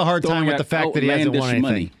 I just have a hard time with the fact that he hasn't won anything.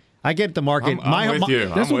 Money. I get the market. I'm with you.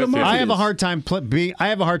 I have a hard time. I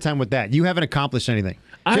have a hard time with that. You haven't accomplished anything.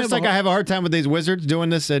 I have a hard time with these Wizards doing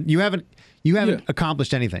this, and you haven't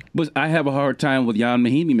accomplished anything. But I have a hard time with Jan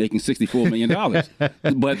Mahimi making $64 million.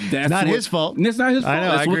 But that's not his fault. It's not his fault.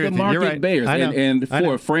 That's what the market bears. And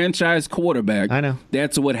for a franchise quarterback,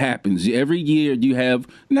 that's what happens. Every year you have,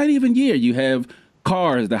 not even year, you have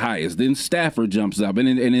Carr is the highest. Then Stafford jumps up, and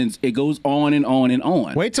it goes on and on and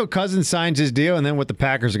on. Wait till Cousins signs his deal, and then what the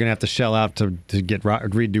Packers are going to have to shell out to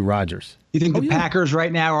redo Rodgers. You think the Packers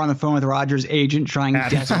right now are on the phone with Rodgers' agent trying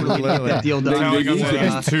desperately to get that deal done? Telling him that he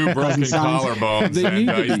has 2 broken collarbones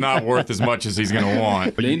and he's not worth as much as he's going to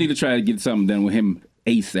want. They need to try to get something done with him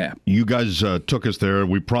ASAP. You guys took us there.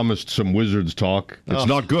 We promised some Wizards talk. It's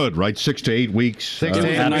not good, right? 6 to 8 weeks.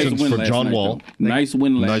 Absence for John Wall. Nice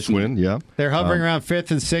win last night. Nice win, yeah. They're hovering around 5th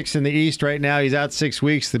and 6th in the East right now. He's out 6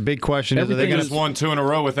 weeks. The big question is, are they going to won 2 in a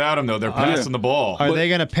row without him, though? They're passing the ball. Are they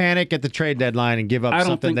going to panic at the trade deadline and give up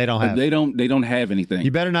something they don't have? They don't have anything. You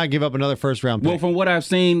better not give up another first-round pick. Well, from what I've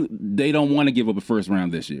seen, they don't want to give up a first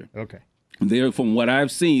round this year. Okay. From what I've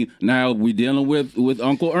seen, now we're dealing with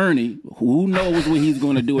Uncle Ernie. Who knows what he's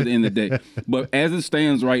going to do at the end of the day? But as it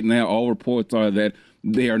stands right now, all reports are that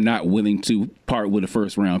they are not willing to part with a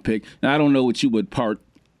first-round pick. Now, I don't know what you would part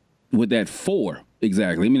with that for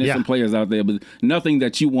exactly. I mean, there's some players out there, but nothing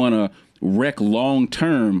that you want to wreck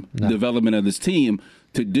long-term development of this team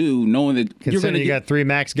to do, knowing that you got 3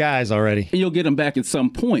 max guys already. And you'll get them back at some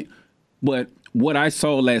point. But what I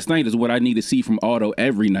saw last night is what I need to see from Otto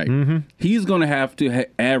every night. Mm-hmm. He's going to have to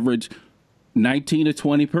average 19 to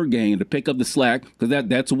 20 per game to pick up the slack, because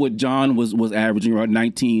that's what John was averaging, around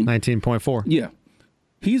 19.4. Yeah.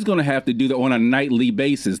 He's going to have to do that on a nightly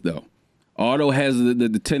basis, though. Otto has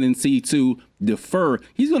the tendency to defer.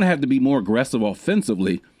 He's going to have to be more aggressive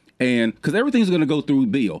offensively, and because everything's going to go through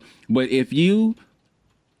Beal. But if you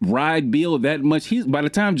ride Beal that much, by the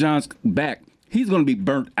time John's back, he's going to be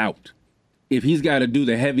burnt out if he's got to do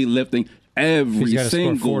the heavy lifting every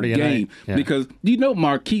single game. Yeah. Because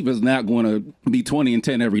Markieff is not going to be 20 and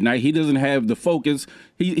 10 every night. He doesn't have the focus.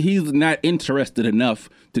 He's not interested enough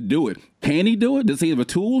to do it. Can he do it? Does he have the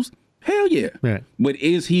tools? Hell yeah. Right. But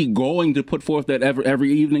is he going to put forth that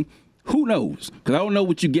every evening? Who knows? Because I don't know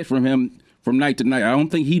what you get from him from night to night. I don't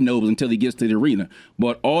think he knows until he gets to the arena.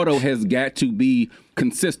 But Otto has got to be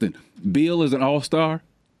consistent. Bill is an all-star.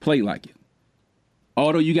 Play like it.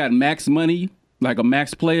 Otto, you got max money, like a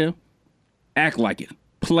max player. Act like it.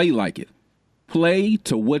 Play like it. Play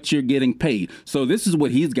to what you're getting paid. So this is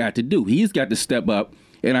what he's got to do. He's got to step up,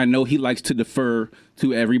 and I know he likes to defer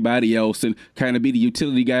to everybody else and kind of be the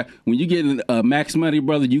utility guy. When you get max money,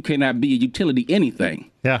 brother, you cannot be a utility anything.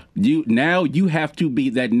 Yeah. You have to be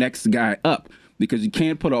that next guy up, because you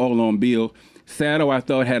can't put it all on Bill. Sato, I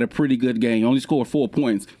thought, had a pretty good game. Only scored 4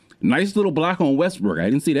 points. Nice little block on Westbrook. I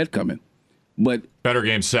didn't see that coming. But better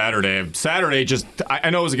game Saturday. I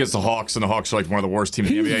know it was against the Hawks, and the Hawks are like one of the worst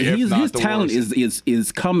teams in the NBA. His talent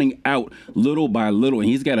is coming out little by little, and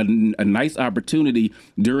he's got a nice opportunity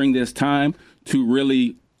during this time to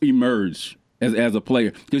really emerge as a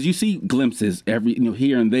player. Because you see glimpses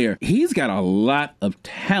here and there. He's got a lot of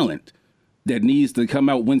talent that needs to come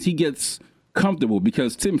out once he gets comfortable,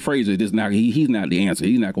 because Tim Frazier he's not the answer.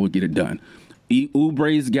 He's not going to get it done.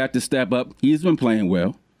 Oubre's got to step up. He's been playing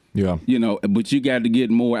well. Yeah. But you got to get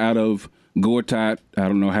more out of Gortat. I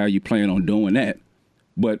don't know how you plan on doing that.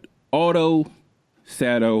 But Otto,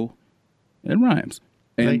 Sato, and Rhymes.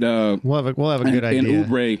 And we'll have a good idea. And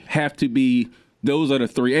Oubre have to be, those are the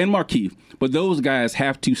 3, and Markieff. But those guys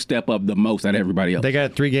have to step up the most out of everybody else. They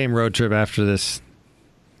got a 3-game road trip after this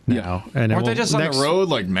now. And Weren't they just on the road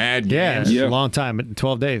like mad games? Yeah, a long time,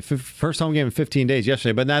 12 days. First home game in 15 days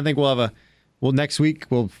yesterday. But I think next week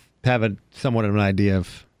we'll have somewhat of an idea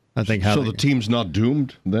of, I think, how. So the team's not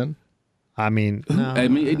doomed then? I mean, no. I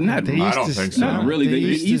mean, not. I don't think so. Not really. The The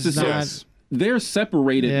East East is not. they're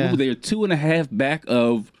separated. Yeah. They're 2.5 back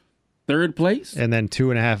of third place. And then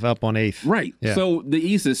 2.5 up on 8th. Right. Yeah. So the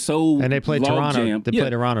East is so And they play Toronto. jammed. They play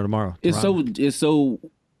Toronto tomorrow. It's so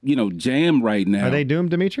jammed right now. Are they doomed,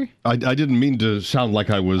 Dimitri? I didn't mean to sound like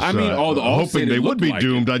I was I mean, all hoping said they it would looked be like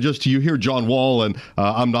doomed. it. You hear John Wall, and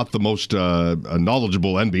I'm not the most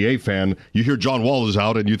knowledgeable NBA fan. You hear John Wall is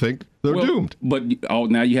out, and you think they're doomed. But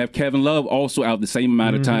now you have Kevin Love also out the same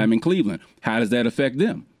amount of time in Cleveland. How does that affect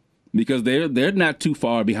them? Because they're not too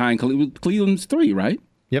far behind Cleveland. Cleveland's 3, right?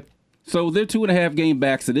 Yep. So they're 2.5 game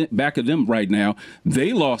back of them right now.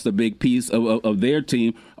 They lost a big piece of their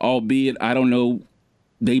team, albeit I don't know.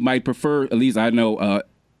 They might prefer, at least I know,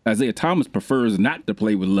 Isaiah Thomas prefers not to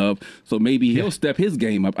play with Love, so maybe he'll step his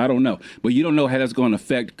game up. I don't know. But you don't know how that's going to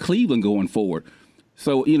affect Cleveland going forward.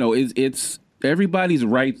 So, it's everybody's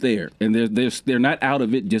right there, and they're not out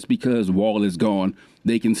of it just because Wall is gone.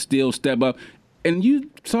 They can still step up. And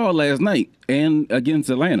you saw last night and against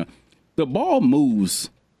Atlanta, the ball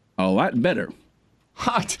moves a lot better.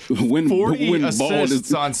 Hot. 40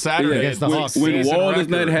 assists on Saturday. Against the Hawks. When Wall does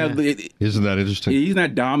not have Isn't that interesting? he's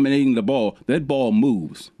not dominating the ball. That ball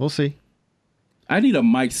moves. We'll see. I need a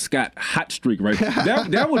Mike Scott hot streak right there.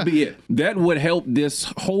 That would be it. That would help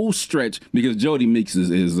this whole stretch because Jody Meeks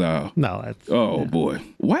is No. That's, boy.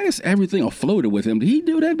 Why is everything a floater with him? Did he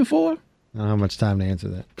do that before? I don't have much time to answer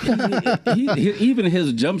that. Even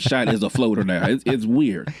his jump shot is a floater now. It's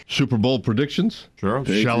weird. Super Bowl predictions? Sure.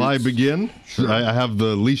 Shall I begin? I have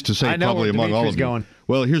the least to say I know probably where among all of Dimitri's you. going.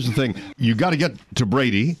 Well, here's the thing. You got to get to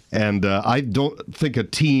Brady, and I don't think a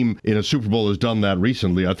team in a Super Bowl has done that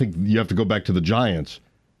recently. I think you have to go back to the Giants.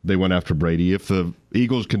 They went after Brady. If the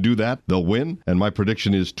Eagles can do that, they'll win. And my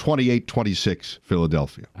prediction is 28-26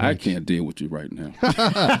 Philadelphia. I can't deal with you right now.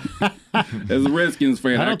 As a Redskins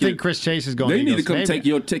fan, I don't think Chris Chase is going They to need to Eagles. come Maybe. take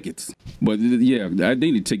your tickets. But yeah, they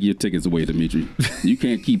need to take your tickets away, Dimitri. You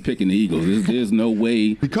can't keep picking the Eagles. There's no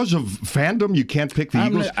way. Because of fandom, you can't pick the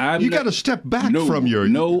Eagles. You got to step back from your...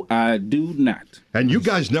 No, I do not. And you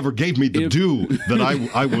guys never gave me the due that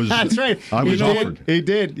I was. That's right. I was offered. He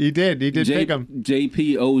did pick him.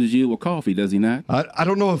 JP owes you a coffee, does he not? I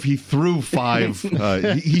don't know if he threw 5. He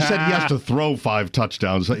said he has to throw 5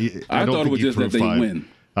 touchdowns. I don't thought it think was he just threw that they 5. win.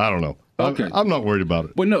 I don't know. Okay. I'm not worried about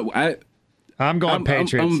it. But no, I'm going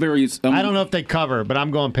Patriots. I don't know if they cover, but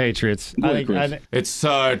I'm going Patriots. Go ahead, Chris. It's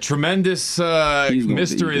a tremendous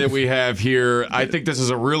mystery that we have here. I think this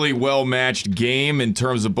is a really well-matched game in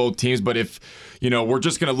terms of both teams, but if we're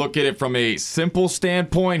just going to look at it from a simple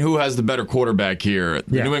standpoint, who has the better quarterback here?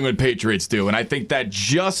 The New England Patriots do, and I think that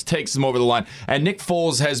just takes them over the line. And Nick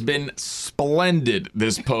Foles has been splendid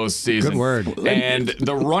this postseason. Good word. And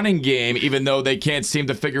the running game, even though they can't seem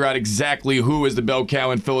to figure out exactly who is the bell cow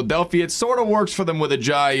in Philadelphia, it sort of works for them with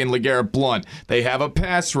Ajayi and LeGarrette Blount. They have a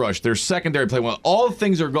pass rush. Their secondary play well. All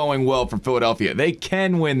things are going well for Philadelphia. They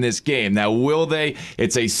can win this game. Now, will they?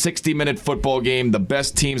 It's a 60-minute football game. The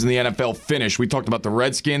best teams in the NFL finish. We talked about the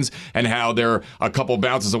Redskins and how they're a couple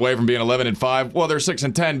bounces away from being 11-5. Well, they're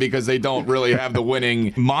 6-10 because they don't really have the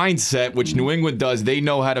winning mindset, which New England does. They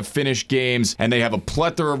know how to finish games, and they have a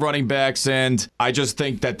plethora of running backs, and I just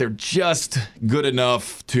think that they're just good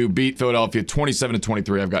enough to beat Philadelphia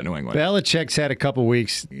 27-23. I've got New England. Belichick's had a couple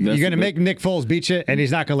weeks. You're going to make Nick Foles beat you, and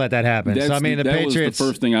he's not going to let that happen. So, I mean, the Patriots. Was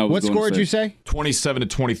the first thing I was what score did you say?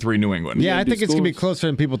 27-23 New England. Yeah, I think it's going to be closer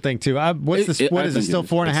than people think, too. What is it, still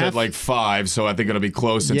 4.5? It's at like 5, so I think it'll be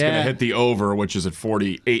close. It's going to hit the over, which is at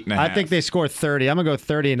 48.5. I think they score 30. I'm going to go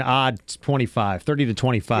 30 and odd 25.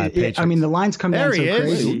 30-25 Patriots. I mean, the lines come down so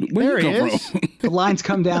crazy. There he is. The lines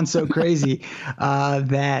come down so crazy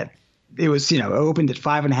that it was, opened at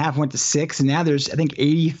 5.5, went to 6, and now there's, I think,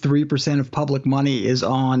 83% of public money is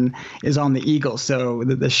on the Eagles. So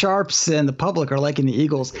the sharps and the public are liking the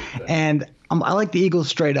Eagles, and I like the Eagles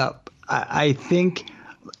straight up. I think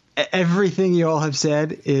everything you all have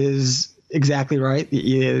said is exactly right.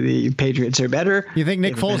 The Patriots are better. You think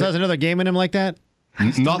Nick Foles has another game in him like that?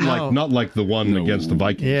 Not like the one against the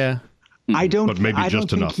Vikings. Yeah. I don't. But maybe I just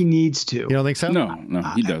don't enough. think he needs to. You don't think so? No,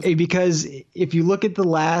 he doesn't. Because if you look at the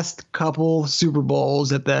last couple Super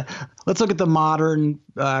Bowls, let's look at the modern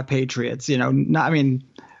Patriots.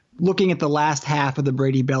 Looking at the last half of the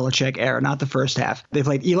Brady Belichick era, not the first half. They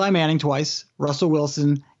played Eli Manning twice, Russell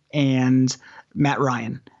Wilson, and Matt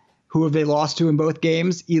Ryan. Who have they lost to in both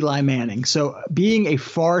games? Eli Manning. So being a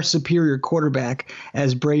far superior quarterback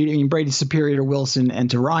as Brady, I mean, Brady's superior to Wilson and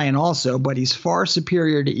to Ryan also, but he's far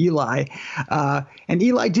superior to Eli. And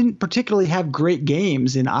Eli didn't particularly have great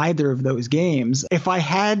games in either of those games. If I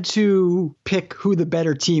had to pick who the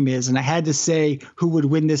better team is, and I had to say who would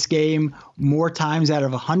win this game more times out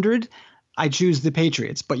of 100, I choose the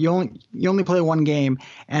Patriots, but you only play one game,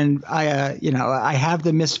 and I have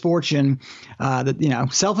the misfortune that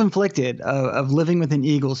self-inflicted of living with an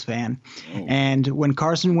Eagles fan. Oh. And when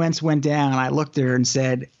Carson Wentz went down, I looked there and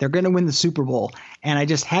said they're going to win the Super Bowl, and I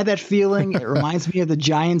just had that feeling. It reminds me of the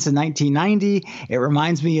Giants in 1990. It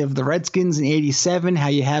reminds me of the Redskins in '87. How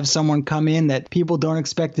you have someone come in that people don't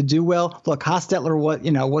expect to do well. Look, Hostetler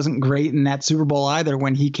wasn't great in that Super Bowl either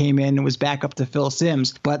when he came in and was back up to Phil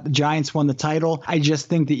Simms, but the Giants won the title. I just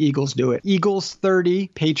think the Eagles do it. Eagles 30,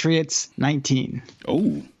 Patriots 19.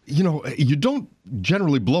 Oh. You don't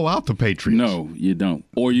generally blow out the Patriots. No, you don't.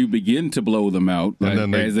 Or you begin to blow them out,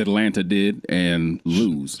 as Atlanta did, and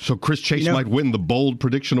lose. So Chris Chase might win the bold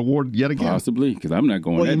prediction award yet again? Possibly, because I'm not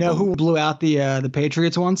going Well, that bold. Who blew out the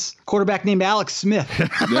Patriots once? Quarterback named Alex Smith.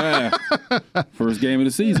 Yeah. First game of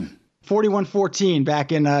the season. 41-14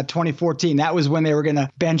 back in 2014. That was when they were going to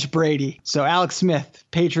bench Brady. So Alex Smith,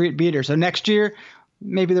 Patriot beater. So next year,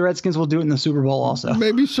 maybe the Redskins will do it in the Super Bowl also.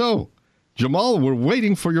 Maybe so. Jamal, we're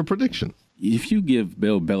waiting for your prediction. If you give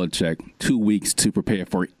Bill Belichick 2 weeks to prepare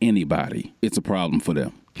for anybody, it's a problem for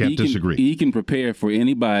them. Can't disagree. He can prepare for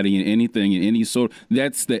anybody and anything in any sort.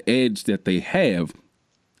 That's the edge that they have,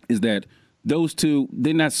 is that those two,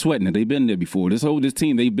 they're not sweating it. They've been there before. This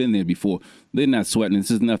team, they've been there before. They're not sweating.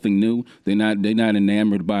 This is nothing new. They're not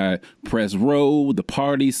enamored by press row, the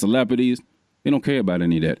parties, celebrities. They don't care about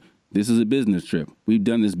any of that. This is a business trip. We've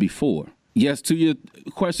done this before. Yes, to your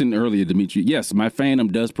question earlier, Dimitri, yes, my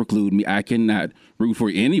fandom does preclude me. I cannot root for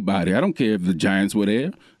anybody. I don't care if the Giants were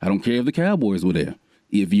there. I don't care if the Cowboys were there.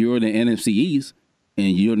 If you're the NFC East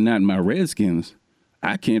and you're not my Redskins,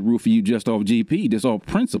 I can't root for you just off GP, just off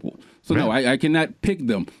principle. So, no, I cannot pick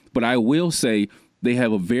them. But I will say they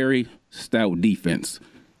have a very stout defense.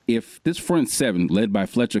 If this front seven, led by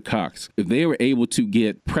Fletcher Cox, if they were able to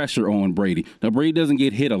get pressure on Brady, now Brady doesn't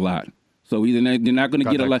get hit a lot. So they're not going to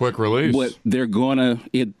get a lot, quick release. But they're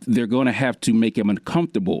gonna have to make him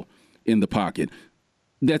uncomfortable in the pocket.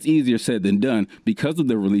 That's easier said than done because of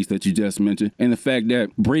the release that you just mentioned and the fact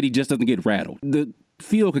that Brady just doesn't get rattled. The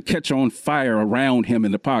field could catch on fire around him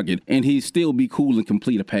in the pocket, and he'd still be cool and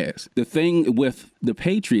complete a pass. The thing with the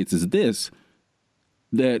Patriots is this: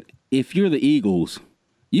 that if you're the Eagles,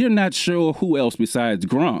 you're not sure who else besides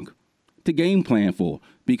Gronk to game plan for,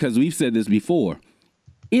 because we've said this before.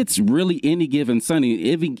 It's really any given Sunday,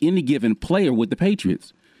 any given player with the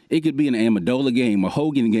Patriots. It could be an Amendola game, a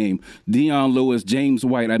Hogan game, Deion Lewis, James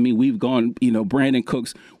White. I mean, we've gone, Brandon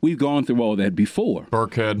Cooks. We've gone through all that before.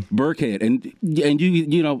 Burkhead,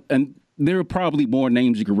 and there are probably more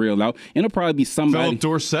names you could reel out, and it'll probably be somebody. Philip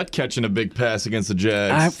Dorsett catching a big pass against the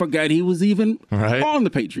Jags. I forgot he was even on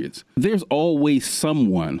the Patriots. There's always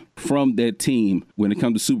someone from that team when it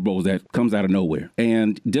comes to Super Bowls that comes out of nowhere.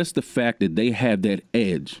 And just the fact that they have that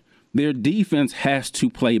edge, their defense has to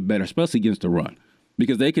play better, especially against the run,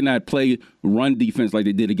 because they cannot play run defense like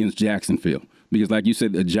they did against Jacksonville. Because like you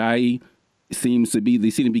said, Ajayi seem to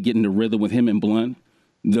be getting the rhythm with him and Blunt.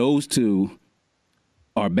 Those two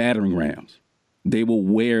are battering rams. They will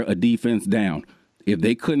wear a defense down. If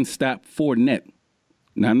they couldn't stop Fournette,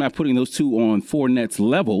 now I'm not putting those two on Fournette's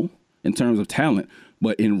level in terms of talent,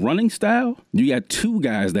 but in running style, you got two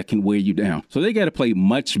guys that can wear you down. So they got to play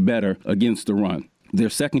much better against the run. Their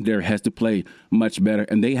secondary has to play much better,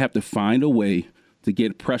 and they have to find a way to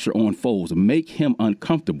get pressure on Foles, make him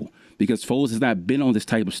uncomfortable, because Foles has not been on this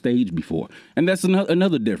type of stage before. And that's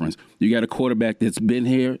another difference. You got a quarterback that's been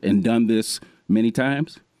here and done this many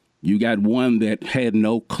times. You got one that had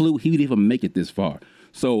no clue he would even make it this far.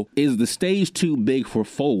 So is the stage too big for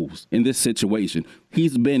Foles in this situation?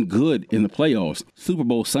 He's been good in the playoffs. Super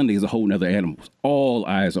Bowl Sunday is a whole nother animal. All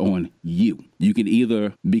eyes on you. You can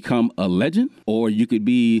either become a legend or you could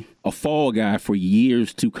be a fall guy for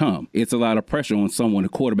years to come. It's a lot of pressure on someone, a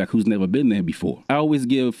quarterback who's never been there before. I always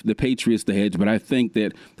give the Patriots the edge, but I think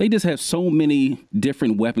that they just have so many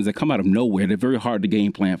different weapons that come out of nowhere. They're very hard to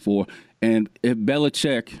game plan for. And if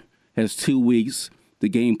Belichick has 2 weeks the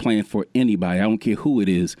game plan for anybody, I don't care who it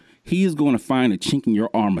is, he is going to find a chink in your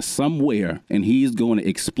armor somewhere, and he's going to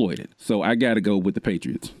exploit it. So I got to go with the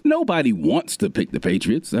Patriots. Nobody wants to pick the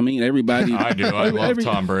Patriots. I mean, everybody. I do. I love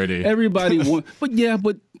Tom Brady. Everybody wants,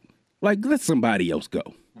 but let somebody else go.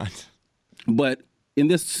 But in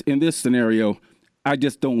this scenario, I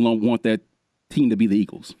just don't want that team to be the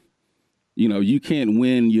Eagles. You can't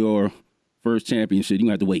win your first championship. You're going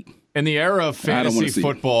to have to wait. In the era of fantasy see it.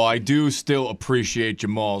 football, I do still appreciate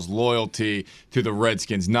Jamal's loyalty to the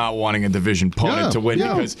Redskins, not wanting a division opponent to win,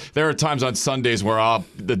 because there are times on Sundays where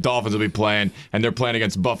the Dolphins will be playing, and they're playing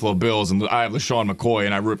against Buffalo Bills, and I have LaShawn McCoy,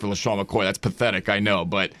 and I root for LaShawn McCoy. That's pathetic, I know,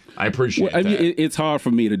 but I appreciate that. It's hard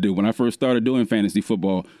for me to do. When I first started doing fantasy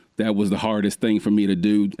football, that was the hardest thing for me to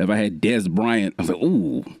do. If I had Des Bryant, I was like,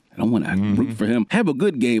 ooh, I don't want to root for him. Have a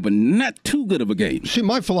good game, but not too good of a game. See,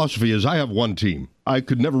 my philosophy is I have one team. I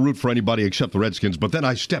could never root for anybody except the Redskins, but then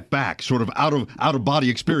I step back, sort of out of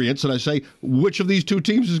body experience, and I say, which of these two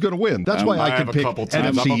teams is going to win? That's why I can pick NFC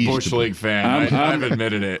I'm a East. Bush League fan. I've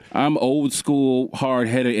admitted it. I'm old school,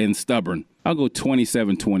 hard-headed, and stubborn. I'll go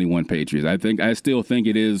 27-21 Patriots. I still think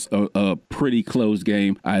it is a pretty close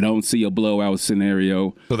game. I don't see a blowout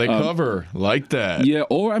scenario. So they cover like that. Yeah,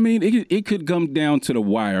 or, it could come down to the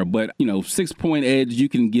wire, but, 6-point edge, you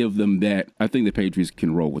can give them that. I think the Patriots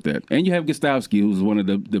can roll with that. And you have Gostowski, who's one of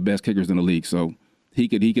the best kickers in the league, so he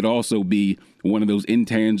could also be one of those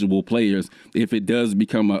intangible players if it does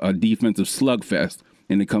become a defensive slugfest.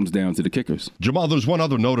 And it comes down to the kickers. Jamal, there's one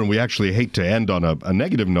other note, and we actually hate to end on a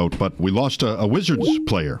negative note, but we lost a Wizards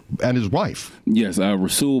player and his wife. Yes,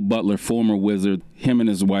 Rasul Butler, former Wizard. Him and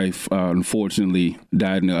his wife, unfortunately,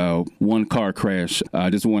 died in one car crash.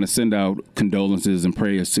 I just want to send out condolences and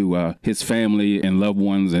prayers to his family and loved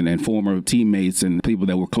ones and former teammates and people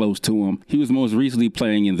that were close to him. He was most recently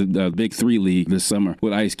playing in the Big 3 League this summer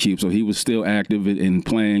with Ice Cube, so he was still active in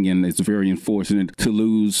playing, and it's very unfortunate to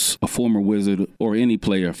lose a former Wizard or any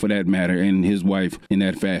player, for that matter, and his wife in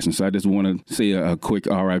that fashion. So I just want to say a quick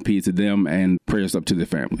RIP to them and prayers up to their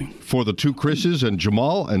family. For the two Chris's and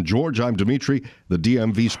Jamal and George, I'm Dimitri. The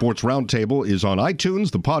DMV Sports Roundtable is on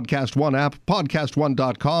iTunes, the Podcast One app,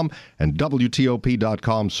 podcastone.com, and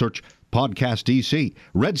WTOP.com. Search Podcast DC.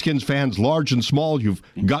 Redskins fans, large and small, you've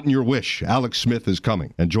gotten your wish. Alex Smith is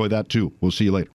coming. Enjoy that, too. We'll see you later.